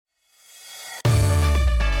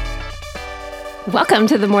Welcome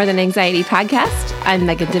to the More Than Anxiety podcast. I'm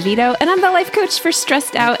Megan DeVito, and I'm the life coach for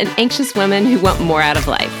stressed out and anxious women who want more out of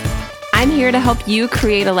life. I'm here to help you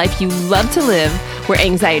create a life you love to live where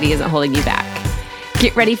anxiety isn't holding you back.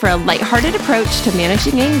 Get ready for a lighthearted approach to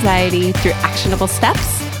managing anxiety through actionable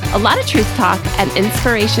steps, a lot of truth talk, and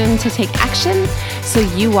inspiration to take action so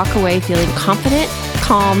you walk away feeling confident,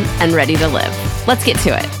 calm, and ready to live. Let's get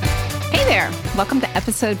to it. Hey there. Welcome to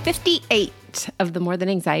episode 58 of the More Than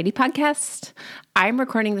Anxiety podcast. I'm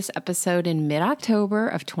recording this episode in mid-October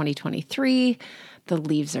of 2023. The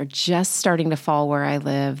leaves are just starting to fall where I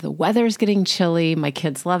live. The weather's getting chilly. My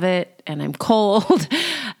kids love it, and I'm cold.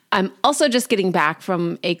 I'm also just getting back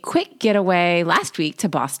from a quick getaway last week to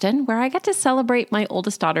Boston, where I got to celebrate my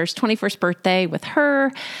oldest daughter's 21st birthday with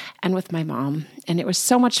her and with my mom. And it was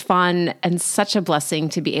so much fun and such a blessing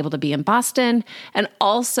to be able to be in Boston and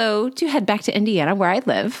also to head back to Indiana, where I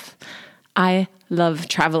live. I love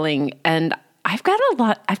traveling, and I've gotten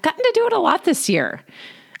to do it a lot this year.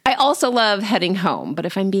 I also love heading home, but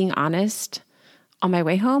if I'm being honest, on my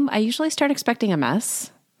way home, I usually start expecting a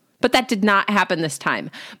mess. But that did not happen this time.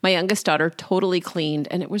 My youngest daughter totally cleaned,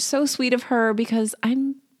 and it was so sweet of her because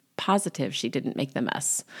I'm positive she didn't make the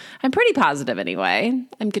mess. I'm pretty positive anyway.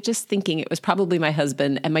 I'm just thinking it was probably my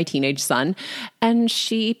husband and my teenage son, and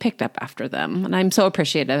she picked up after them. And I'm so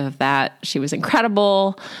appreciative of that. She was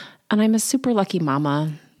incredible, and I'm a super lucky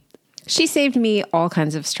mama. She saved me all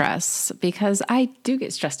kinds of stress because I do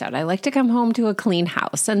get stressed out. I like to come home to a clean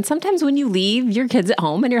house. And sometimes when you leave your kids at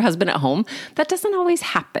home and your husband at home, that doesn't always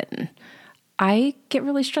happen. I get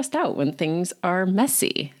really stressed out when things are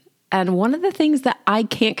messy. And one of the things that I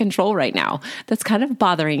can't control right now that's kind of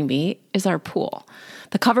bothering me is our pool.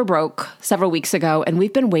 The cover broke several weeks ago, and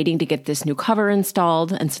we've been waiting to get this new cover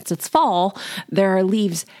installed. And since it's fall, there are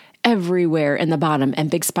leaves everywhere in the bottom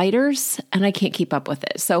and big spiders, and I can't keep up with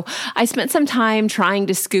it. So I spent some time trying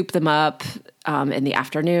to scoop them up in the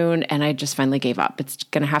afternoon, and I just finally gave up. It's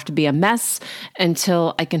going to have to be a mess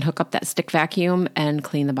until I can hook up that stick vacuum and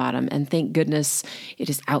clean the bottom. And thank goodness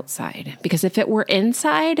it is outside, because if it were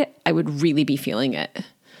inside, I would really be feeling it.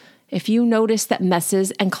 If you notice that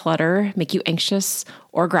messes and clutter make you anxious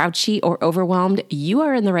or grouchy or overwhelmed, you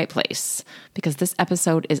are in the right place, because this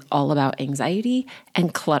episode is all about anxiety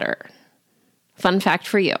and clutter. Fun fact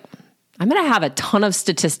for you. I'm going to have a ton of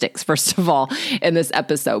statistics, first of all, in this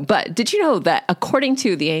episode. But did you know that according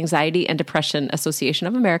to the Anxiety and Depression Association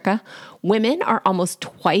of America, women are almost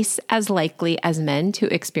twice as likely as men to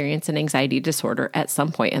experience an anxiety disorder at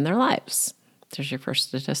some point in their lives? There's your first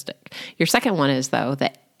statistic. Your second one is, though,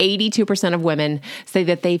 that 82% of women say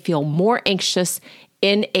that they feel more anxious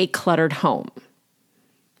in a cluttered home.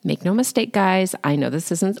 Make no mistake, guys. I know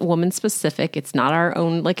this isn't woman specific. It's not our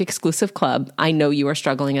own exclusive club. I know you are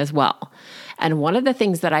struggling as well. And one of the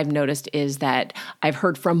things that I've noticed is that I've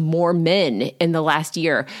heard from more men in the last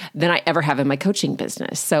year than I ever have in my coaching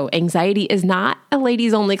business. So anxiety is not a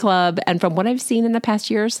ladies only club. And from what I've seen in the past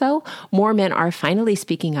year or so, more men are finally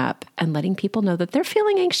speaking up and letting people know that they're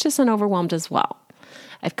feeling anxious and overwhelmed as well.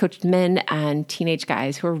 I've coached men and teenage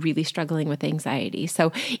guys who are really struggling with anxiety.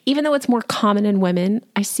 So even though it's more common in women,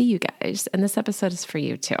 I see you guys, and this episode is for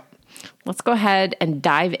you too. Let's go ahead and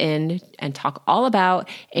dive in and talk all about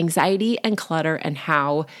anxiety and clutter and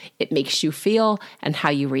how it makes you feel and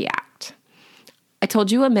how you react. I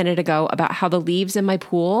told you a minute ago about how the leaves in my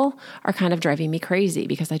pool are kind of driving me crazy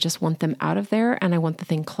because I just want them out of there and I want the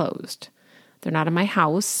thing closed. They're not in my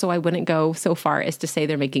house, so I wouldn't go so far as to say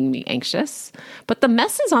they're making me anxious. But the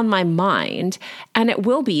mess is on my mind, and it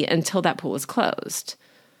will be until that pool is closed.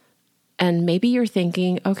 And maybe you're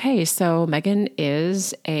thinking, okay, so Megan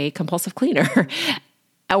is a compulsive cleaner.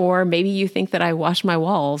 Or maybe you think that I wash my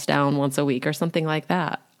walls down once a week or something like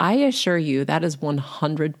that. I assure you that is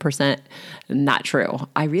 100% not true.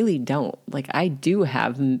 I really don't. I do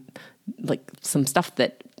have some stuff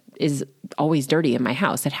that is always dirty in my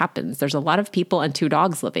house. It happens. There's a lot of people and 2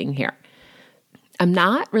 dogs living here. I'm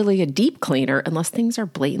not really a deep cleaner unless things are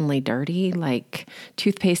blatantly dirty, like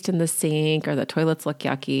toothpaste in the sink or the toilets look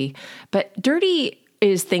yucky. But dirty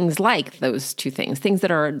is things like those 2 things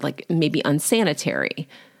that are maybe unsanitary.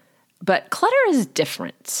 But clutter is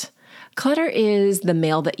different. Clutter is the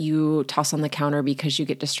mail that you toss on the counter because you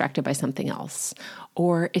get distracted by something else.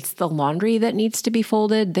 Or it's the laundry that needs to be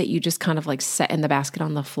folded that you just kind of set in the basket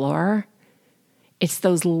on the floor. It's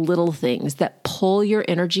those little things that pull your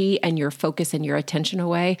energy and your focus and your attention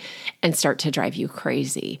away and start to drive you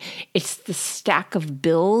crazy. It's the stack of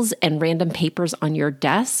bills and random papers on your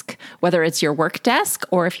desk, whether it's your work desk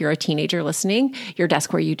or if you're a teenager listening, your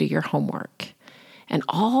desk where you do your homework. And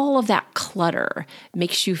all of that clutter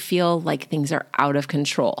makes you feel like things are out of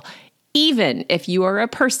control. Even if you are a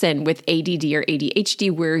person with ADD or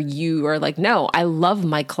ADHD where you are like, no, I love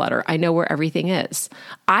my clutter. I know where everything is.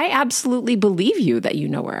 I absolutely believe you that you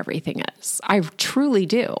know where everything is. I truly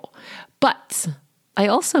do. But I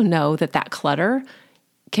also know that clutter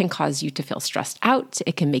can cause you to feel stressed out.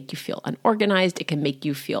 It can make you feel unorganized. It can make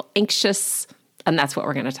you feel anxious. And that's what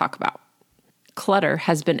we're going to talk about. Clutter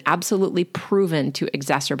has been absolutely proven to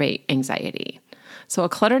exacerbate anxiety. So a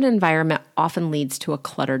cluttered environment often leads to a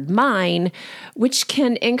cluttered mind, which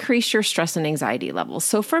can increase your stress and anxiety levels.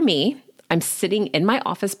 So for me, I'm sitting in my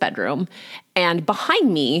office bedroom, and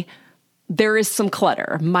behind me, there is some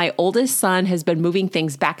clutter. My oldest son has been moving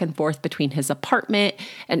things back and forth between his apartment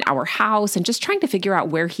and our house and just trying to figure out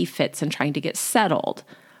where he fits and trying to get settled.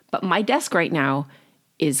 But my desk right now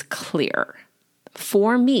is clear.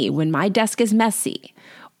 For me, when my desk is messy,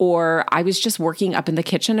 or I was just working up in the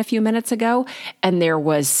kitchen a few minutes ago and there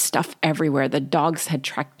was stuff everywhere. The dogs had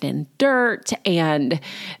tracked in dirt and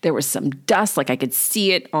there was some dust, like I could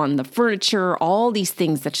see it on the furniture, all these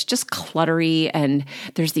things that's just cluttery. And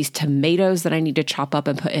there's these tomatoes that I need to chop up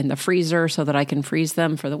and put in the freezer so that I can freeze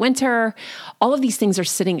them for the winter. All of these things are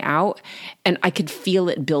sitting out and I could feel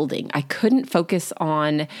it building. I couldn't focus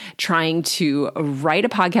on trying to write a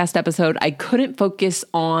podcast episode. I couldn't focus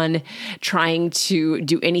on trying to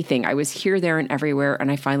do anything. I was here, there, and everywhere. And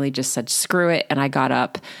I finally just said, screw it. And I got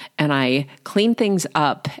up and I cleaned things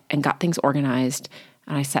up and got things organized.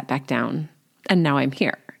 And I sat back down and now I'm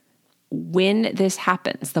here. When this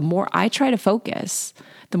happens, the more I try to focus,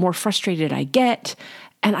 the more frustrated I get.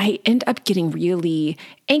 And I end up getting really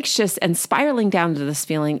anxious and spiraling down to this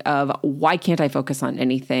feeling of why can't I focus on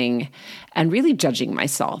anything and really judging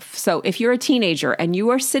myself. So if you're a teenager and you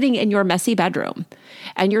are sitting in your messy bedroom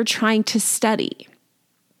and you're trying to study,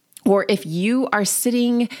 or if you are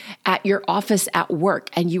sitting at your office at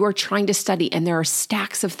work and you are trying to study and there are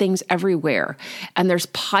stacks of things everywhere and there's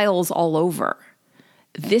piles all over,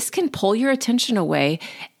 this can pull your attention away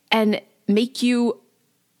and make you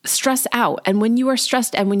stress out. And when you are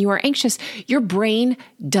stressed and when you are anxious, your brain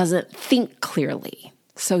doesn't think clearly.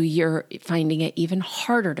 So you're finding it even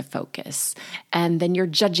harder to focus. And then you're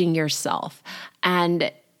judging yourself.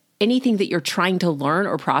 And anything that you're trying to learn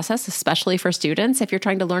or process, especially for students, if you're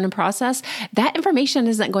trying to learn and process, that information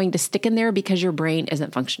isn't going to stick in there because your brain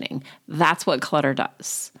isn't functioning. That's what clutter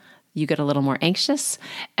does. You get a little more anxious,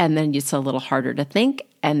 and then it's a little harder to think,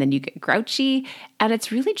 and then you get grouchy, and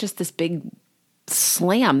it's really just this big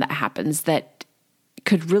slam that happens that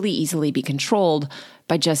could really easily be controlled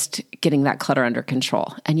by just getting that clutter under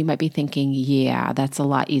control. And you might be thinking, yeah, that's a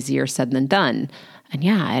lot easier said than done. And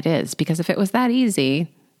yeah, it is, because if it was that easy,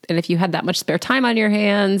 and if you had that much spare time on your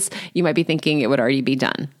hands, you might be thinking it would already be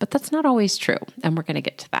done. But that's not always true. And we're going to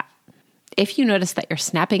get to that. If you notice that you're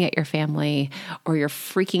snapping at your family or you're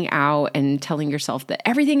freaking out and telling yourself that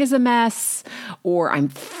everything is a mess, or I'm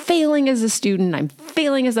failing as a student, I'm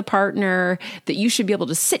failing as a partner, that you should be able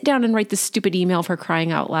to sit down and write this stupid email for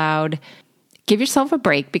crying out loud, give yourself a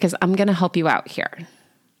break because I'm going to help you out here.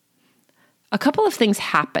 A couple of things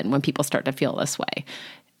happen when people start to feel this way.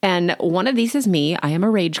 And one of these is me. I am a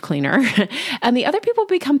rage cleaner. And the other people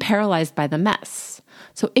become paralyzed by the mess.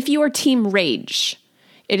 So if you are team rage,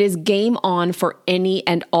 it is game on for any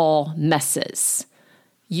and all messes.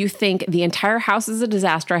 You think the entire house is a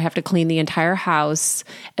disaster. I have to clean the entire house.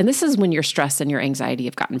 And this is when your stress and your anxiety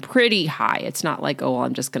have gotten pretty high. It's not like, oh, well,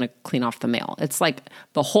 I'm just going to clean off the mail. It's like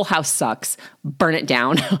the whole house sucks, burn it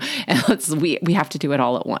down, and we have to do it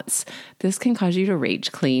all at once. This can cause you to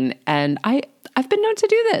rage clean. And I've been known to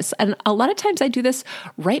do this. And a lot of times I do this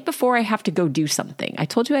right before I have to go do something. I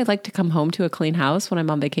told you I like to come home to a clean house when I'm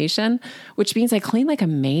on vacation, which means I clean like a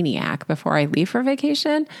maniac before I leave for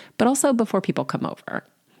vacation, but also before people come over.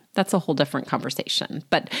 That's a whole different conversation.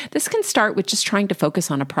 But this can start with just trying to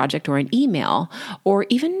focus on a project or an email, or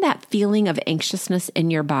even that feeling of anxiousness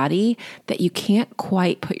in your body that you can't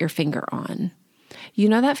quite put your finger on. You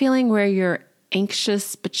know that feeling where you're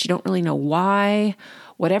anxious, but you don't really know why?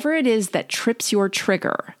 Whatever it is that trips your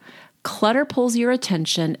trigger, clutter pulls your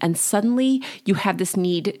attention, and suddenly you have this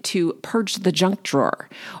need to purge the junk drawer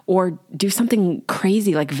or do something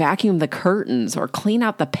crazy like vacuum the curtains or clean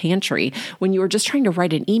out the pantry when you were just trying to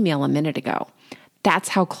write an email a minute ago. That's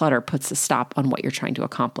how clutter puts a stop on what you're trying to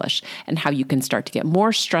accomplish and how you can start to get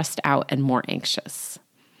more stressed out and more anxious.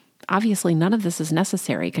 Obviously, none of this is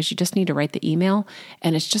necessary because you just need to write the email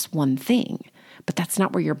and it's just one thing. But that's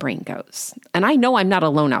not where your brain goes. And I know I'm not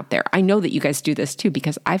alone out there. I know that you guys do this too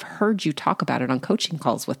because I've heard you talk about it on coaching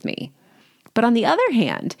calls with me. But on the other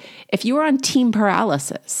hand, if you are on team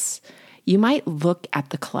paralysis, You might look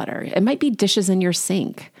at the clutter. It might be dishes in your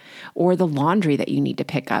sink or the laundry that you need to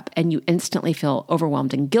pick up, and you instantly feel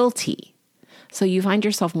overwhelmed and guilty. So you find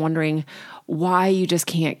yourself wondering why you just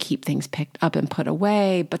can't keep things picked up and put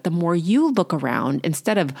away. But the more you look around,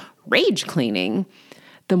 instead of rage cleaning,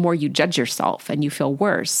 the more you judge yourself and you feel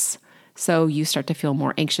worse. So you start to feel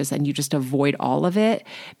more anxious and you just avoid all of it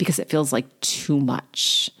because it feels like too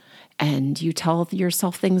much. And you tell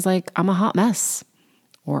yourself things like, I'm a hot mess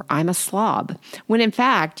or I'm a slob, when in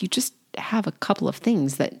fact, you just have a couple of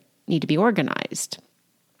things that need to be organized.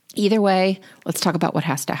 Either way, let's talk about what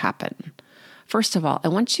has to happen. First of all, I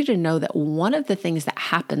want you to know that one of the things that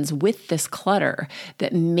happens with this clutter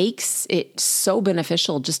that makes it so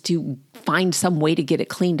beneficial just to find some way to get it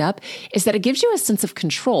cleaned up is that it gives you a sense of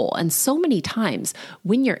control. And so many times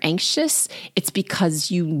when you're anxious, it's because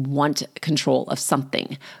you want control of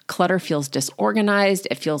something. Clutter feels disorganized.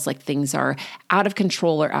 It feels like things are out of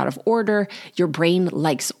control or out of order. Your brain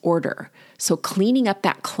likes order. So cleaning up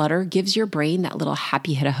that clutter gives your brain that little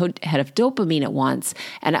happy hit of dopamine at once,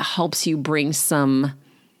 and it helps you bring some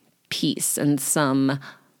peace and some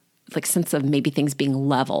sense of maybe things being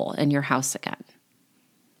level in your house again.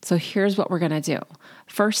 So here's what we're going to do.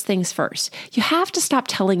 First things first, you have to stop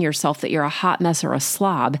telling yourself that you're a hot mess or a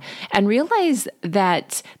slob and realize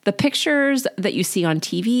that the pictures that you see on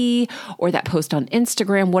TV or that post on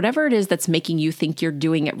Instagram, whatever it is that's making you think you're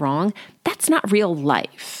doing it wrong, that's not real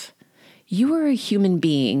life. You are a human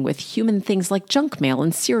being with human things like junk mail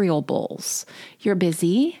and cereal bowls. You're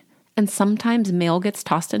busy, and sometimes mail gets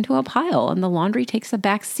tossed into a pile and the laundry takes a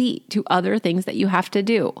back seat to other things that you have to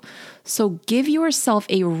do. So give yourself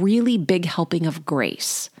a really big helping of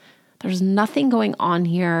grace. There's nothing going on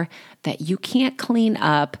here that you can't clean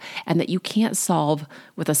up and that you can't solve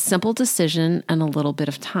with a simple decision and a little bit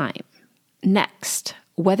of time. Next,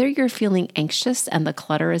 whether you're feeling anxious and the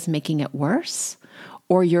clutter is making it worse,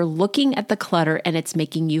 or you're looking at the clutter and it's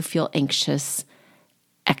making you feel anxious,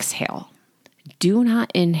 exhale. Do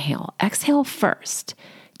not inhale. Exhale first.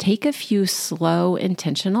 Take a few slow,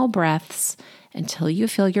 intentional breaths until you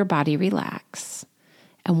feel your body relax.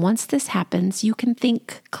 And once this happens, you can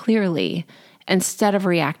think clearly instead of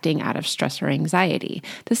reacting out of stress or anxiety.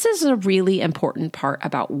 This is a really important part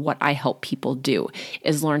about what I help people do,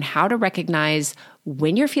 is learn how to recognize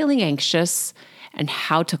when you're feeling anxious and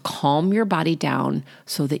how to calm your body down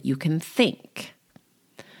so that you can think.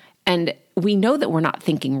 And we know that we're not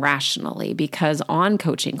thinking rationally because on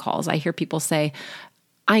coaching calls, I hear people say,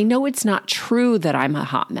 I know it's not true that I'm a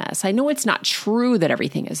hot mess. I know it's not true that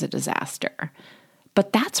everything is a disaster.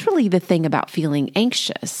 But that's really the thing about feeling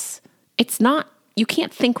anxious. It's not, you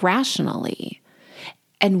can't think rationally.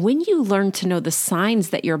 And when you learn to know the signs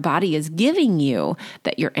that your body is giving you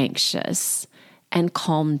that you're anxious, and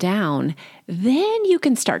calm down, then you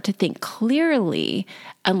can start to think clearly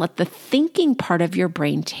and let the thinking part of your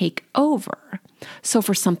brain take over. So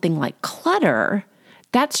for something like clutter,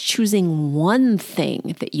 that's choosing one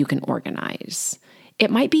thing that you can organize.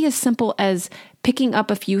 It might be as simple as picking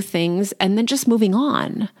up a few things and then just moving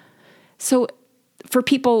on. So for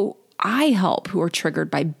people I help who are triggered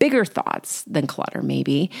by bigger thoughts than clutter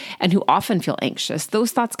maybe, and who often feel anxious,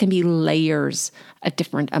 those thoughts can be layers of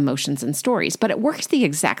different emotions and stories, but it works the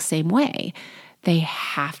exact same way. They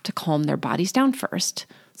have to calm their bodies down first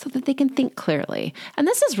so that they can think clearly. And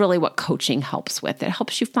this is really what coaching helps with. It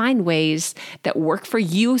helps you find ways that work for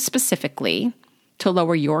you specifically to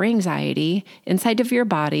lower your anxiety inside of your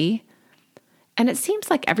body. And it seems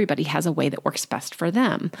like everybody has a way that works best for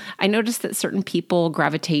them. I noticed that certain people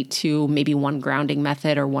gravitate to maybe one grounding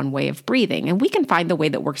method or one way of breathing. And we can find the way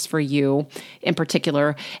that works for you in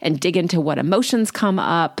particular and dig into what emotions come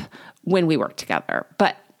up when we work together.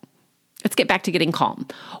 But let's get back to getting calm.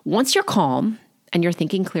 Once you're calm and you're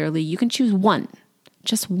thinking clearly, you can choose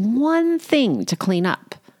just one thing to clean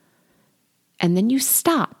up. And then you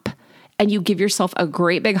stop. And you give yourself a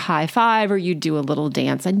great big high five, or you do a little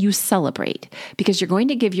dance and you celebrate because you're going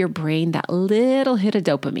to give your brain that little hit of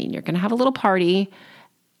dopamine. You're going to have a little party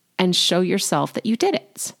and show yourself that you did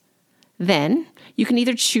it. Then you can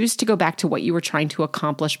either choose to go back to what you were trying to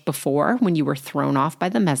accomplish before when you were thrown off by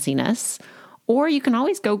the messiness, or you can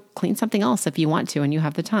always go clean something else if you want to and you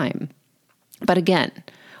have the time. But again,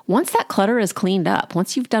 once that clutter is cleaned up,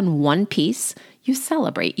 once you've done one piece, you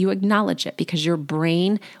celebrate, you acknowledge it because your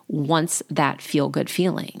brain wants that feel-good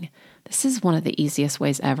feeling. This is one of the easiest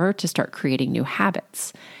ways ever to start creating new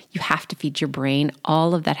habits. You have to feed your brain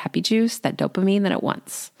all of that happy juice, that dopamine that it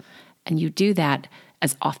wants. And you do that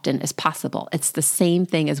as often as possible. It's the same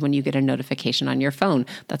thing as when you get a notification on your phone.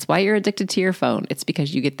 That's why you're addicted to your phone. It's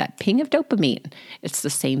because you get that ping of dopamine. It's the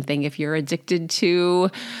same thing if you're addicted to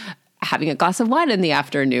having a glass of wine in the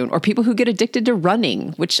afternoon, or people who get addicted to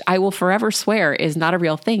running, which I will forever swear is not a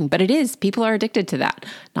real thing, but it is. People are addicted to that.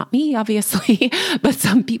 Not me, obviously, but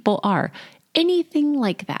some people are. Anything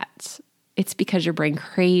like that, it's because your brain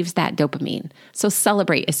craves that dopamine. So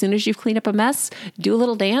celebrate. As soon as you've cleaned up a mess, do a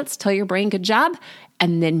little dance, tell your brain good job,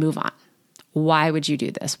 and then move on. Why would you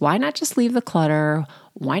do this? Why not just leave the clutter?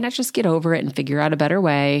 Why not just get over it and figure out a better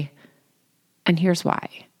way? And here's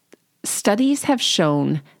why. Studies have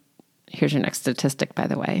shown, here's your next statistic, by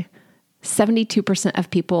the way, 72% of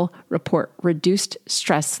people report reduced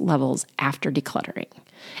stress levels after decluttering.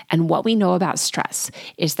 And what we know about stress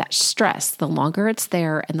is that stress, the longer it's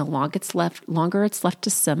there and the longer it's left to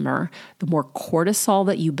simmer, the more cortisol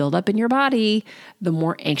that you build up in your body, the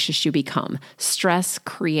more anxious you become. Stress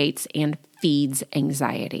creates and feeds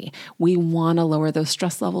anxiety. We want to lower those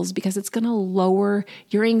stress levels because it's going to lower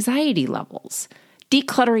your anxiety levels.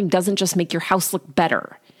 Decluttering doesn't just make your house look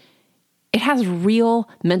better. It has real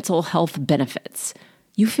mental health benefits.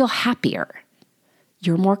 You feel happier.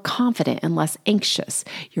 You're more confident and less anxious.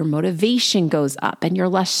 Your motivation goes up and you're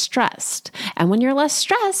less stressed. And when you're less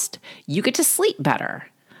stressed, you get to sleep better.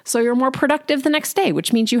 So you're more productive the next day,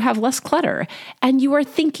 which means you have less clutter and you are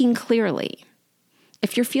thinking clearly.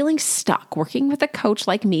 If you're feeling stuck, working with a coach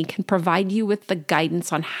like me can provide you with the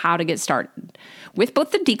guidance on how to get started with both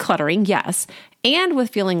the decluttering, yes, and with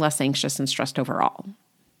feeling less anxious and stressed overall.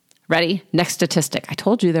 Ready? Next statistic. I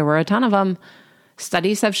told you there were a ton of them.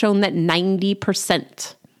 Studies have shown that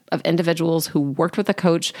 90% of individuals who worked with a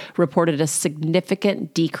coach reported a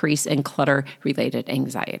significant decrease in clutter-related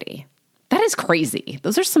anxiety. That is crazy.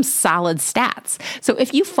 Those are some solid stats. So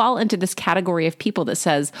if you fall into this category of people that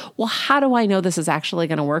says, well, how do I know this is actually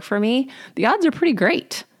going to work for me? The odds are pretty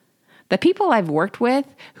great. The people I've worked with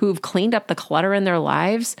who've cleaned up the clutter in their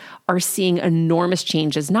lives are seeing enormous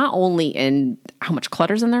changes, not only in how much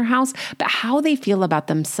clutter's in their house, but how they feel about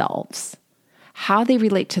themselves, how they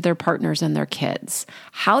relate to their partners and their kids,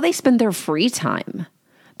 how they spend their free time.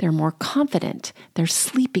 They're more confident. They're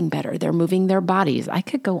sleeping better. They're moving their bodies. I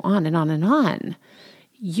could go on and on and on.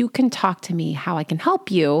 You can talk to me how I can help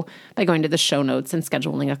you by going to the show notes and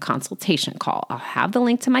scheduling a consultation call. I'll have the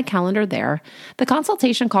link to my calendar there. The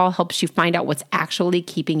consultation call helps you find out what's actually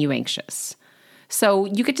keeping you anxious. So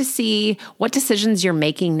you get to see what decisions you're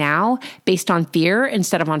making now based on fear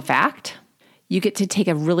instead of on fact. You get to take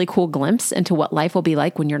a really cool glimpse into what life will be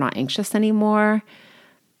like when you're not anxious anymore.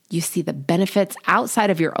 You see the benefits outside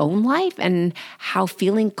of your own life and how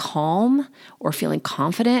feeling calm or feeling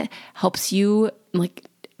confident helps you,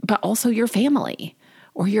 but also your family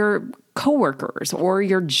or your coworkers or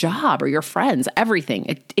your job or your friends,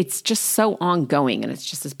 everything. It's just so ongoing and it's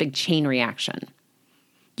just this big chain reaction.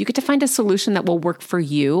 You get to find a solution that will work for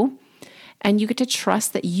you. And you get to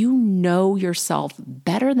trust that you know yourself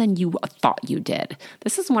better than you thought you did.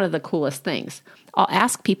 This is one of the coolest things. I'll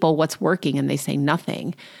ask people what's working and they say nothing.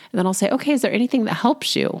 And then I'll say, okay, is there anything that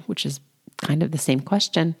helps you? Which is kind of the same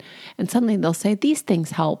question. And suddenly they'll say, these things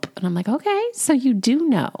help. And I'm like, okay, so you do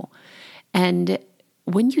know. And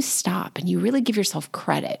when you stop and you really give yourself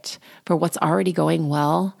credit for what's already going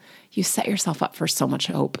well, you set yourself up for so much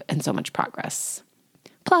hope and so much progress.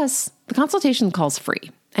 Plus, the consultation call is free.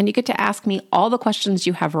 And you get to ask me all the questions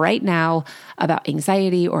you have right now about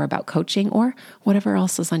anxiety or about coaching or whatever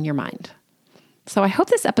else is on your mind. So I hope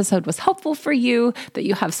this episode was helpful for you, that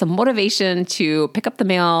you have some motivation to pick up the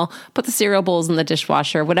mail, put the cereal bowls in the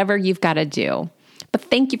dishwasher, whatever you've got to do. But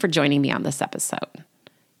thank you for joining me on this episode.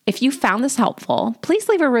 If you found this helpful, please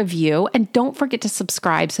leave a review and don't forget to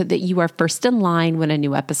subscribe so that you are first in line when a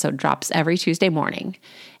new episode drops every Tuesday morning.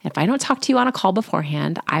 If I don't talk to you on a call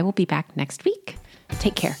beforehand, I will be back next week.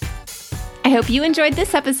 Take care. I hope you enjoyed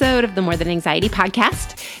this episode of the More Than Anxiety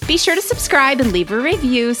podcast. Be sure to subscribe and leave a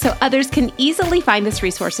review so others can easily find this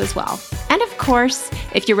resource as well. And of course,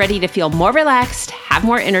 if you're ready to feel more relaxed, have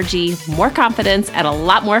more energy, more confidence, and a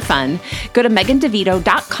lot more fun, go to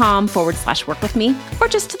megandevito.com/work with me or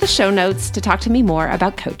just to the show notes to talk to me more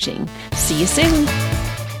about coaching. See you soon.